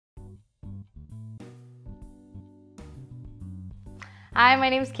Hi, my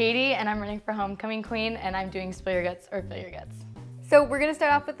name's Katie, and I'm running for Homecoming Queen, and I'm doing Spill Your Guts or Fill Your Guts. So we're gonna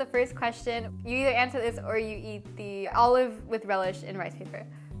start off with the first question. You either answer this or you eat the olive with relish in rice paper.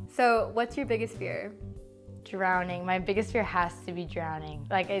 So what's your biggest fear? Drowning. My biggest fear has to be drowning.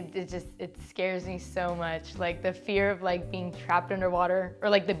 Like it scares me so much. Like the fear of like being trapped underwater,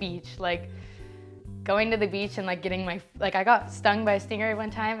 or like the beach. Like going to the beach and like getting I got stung by a stingray one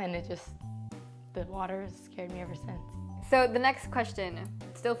time, and the water has scared me ever since. So the next question,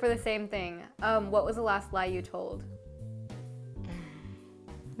 still for the same thing. What was the last lie you told?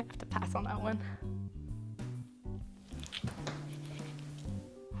 I have to pass on that one.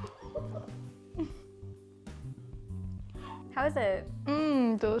 How is it?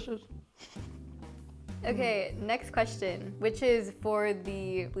 Delicious. Okay, next question, which is for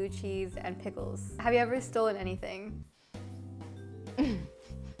the blue cheese and pickles. Have you ever stolen anything?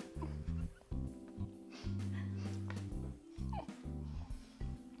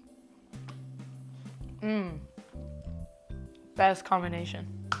 Best combination.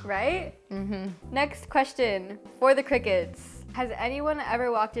 Right? Mm-hmm. Next question, for the crickets. Has anyone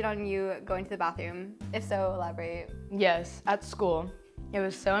ever walked in on you going to the bathroom? If so, elaborate. Yes, at school. It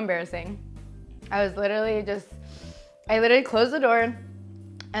was so embarrassing. I literally closed the door,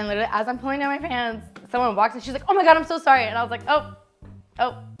 and literally as I'm pulling down my pants, someone walks and she's like, "Oh my God, I'm so sorry." And I was like, oh.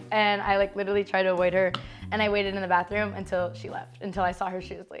 And I like literally tried to avoid her, and I waited in the bathroom until she left, until I saw her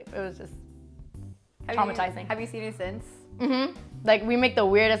shoes leave. It was just traumatizing. Have you seen her since? Mm-hmm. Like we make the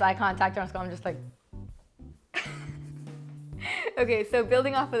weirdest eye contact in our school. I'm just like. Okay, so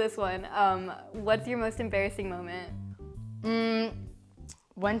building off of this one, what's your most embarrassing moment?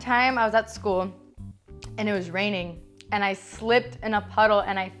 One time I was at school and it was raining and I slipped in a puddle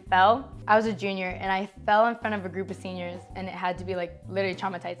and I fell. I was a junior and I fell in front of a group of seniors, and it had to be like literally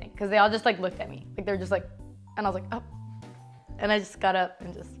traumatizing because they all just like looked at me. Like they were just like, and I was like, oh. And I just got up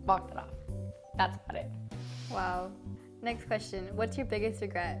and just walked it off. That's about it. Wow. Next question, what's your biggest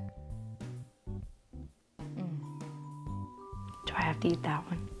regret? Do I have to eat that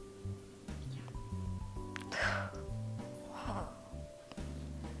one?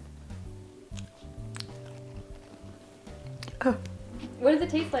 What does it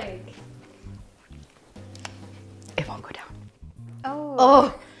taste like? It won't go down.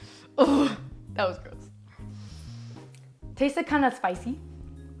 Oh. Oh, that was gross. Tasted kind of spicy.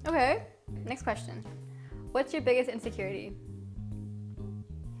 Okay, next question. What's your biggest insecurity?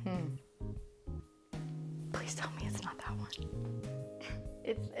 Please tell me it's not that one.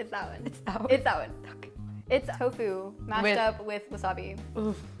 It's that one. It's that one? It's that one. Okay. It's tofu mashed up with wasabi.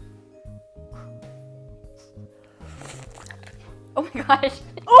 Oof. Oh my gosh.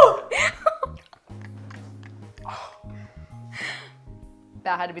 Oh!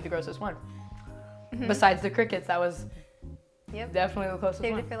 That had to be the grossest one. Besides the crickets, that was definitely the closest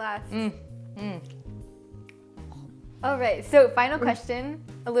Saved one. it for last. All right, so final question,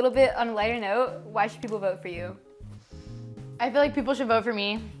 a little bit on a lighter note. Why should people vote for you? I feel like people should vote for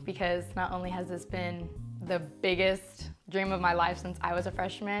me because not only has this been the biggest dream of my life since I was a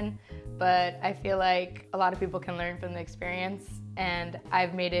freshman, but I feel like a lot of people can learn from the experience, and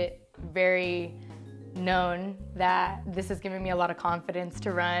I've made it very known that this has given me a lot of confidence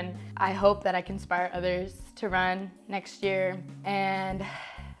to run. I hope that I can inspire others to run next year, and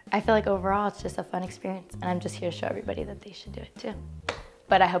I feel like overall it's just a fun experience, and I'm just here to show everybody that they should do it too.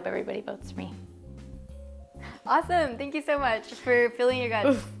 But I hope everybody votes for me. Awesome, thank you so much for filling your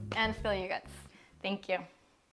guts and spilling your guts. Thank you.